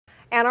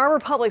Ann Arbor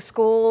Public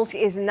Schools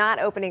is not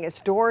opening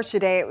its doors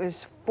today. It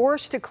was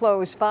forced to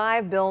close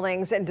 5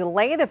 buildings and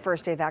delay the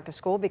first day back to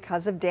school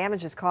because of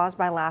damages caused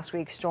by last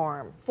week's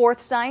storm.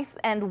 Forsyth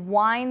and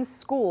Wines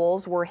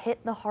schools were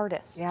hit the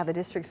hardest. Yeah, the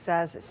district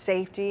says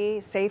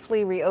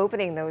safely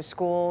reopening those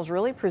schools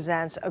really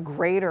presents a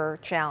greater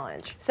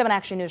challenge. 7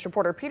 Action News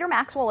reporter Peter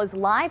Maxwell is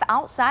live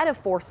outside of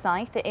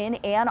Forsyth in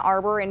Ann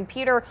Arbor. And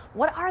Peter,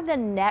 what are the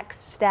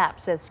next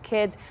steps as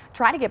kids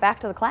try to get back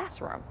to the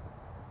classroom?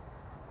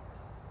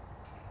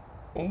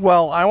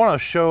 Well, I want to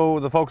show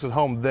the folks at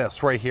home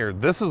this right here.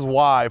 This is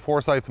why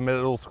Forsyth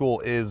Middle School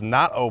is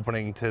not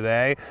opening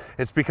today.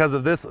 It's because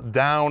of this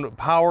downed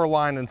power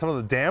line and some of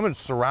the damage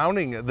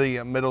surrounding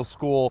the middle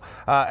school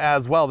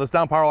as well. This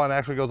down power line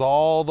actually goes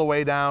all the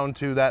way down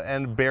to that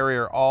end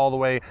barrier, all the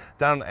way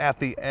down at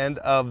the end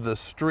of the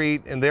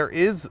street. And there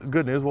is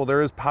good news. Well,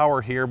 there is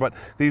power here, but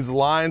these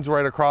lines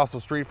right across the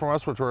street from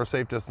us, which we're a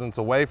safe distance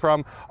away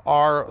from,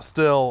 are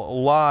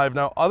still live.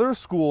 Now, other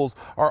schools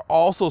are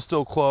also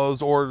still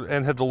closed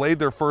and have delayed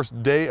their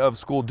first day of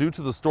school due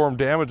to the storm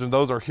damage, and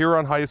those are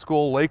Huron High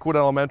School, Lakewood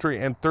Elementary,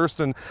 and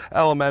Thurston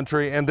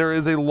Elementary. And there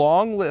is a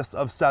long list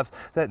of steps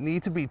that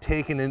need to be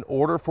taken in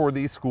order for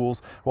these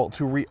schools, well,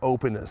 to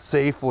reopen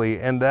safely,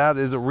 and that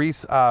is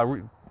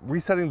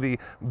resetting the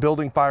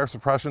building fire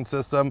suppression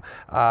system,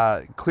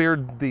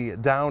 cleared the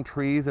down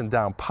trees and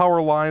down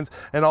power lines,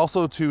 and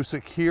also to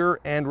secure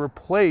and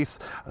replace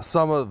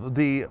some of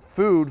the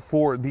food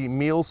for the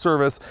meal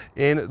service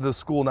in the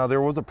school. Now,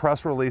 there was a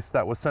press release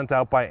that was sent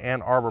out by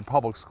Ann Arbor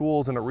Public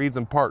Schools, and it reads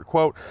in part,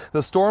 quote,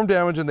 "The storm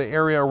damage in the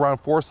area around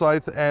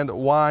Forsyth and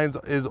Wines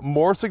is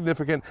more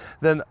significant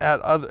than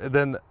at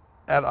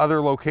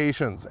other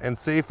locations, and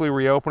safely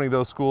reopening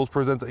those schools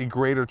presents a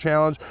greater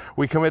challenge.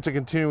 We commit to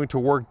continuing to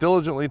work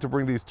diligently to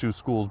bring these 2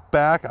 schools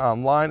back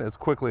online as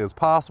quickly as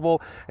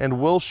possible,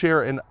 and we'll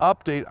share an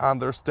update on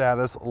their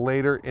status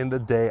later in the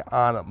day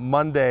on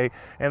Monday."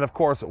 And of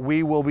course,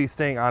 we will be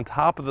staying on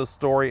top of the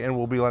story, and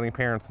we'll be letting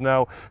parents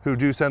know who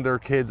do send their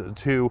kids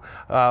to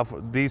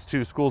these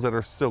 2 schools that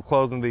are still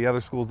closed and the other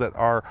schools that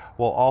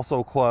will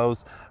also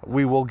close.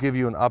 We will give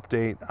you an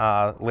update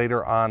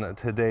later on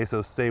today,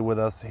 so stay with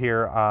us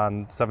here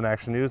on 7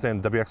 Action News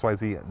and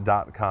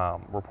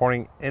WXYZ.com.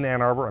 Reporting in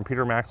Ann Arbor, I'm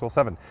Peter Maxwell,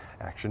 7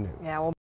 Action News. Yeah, well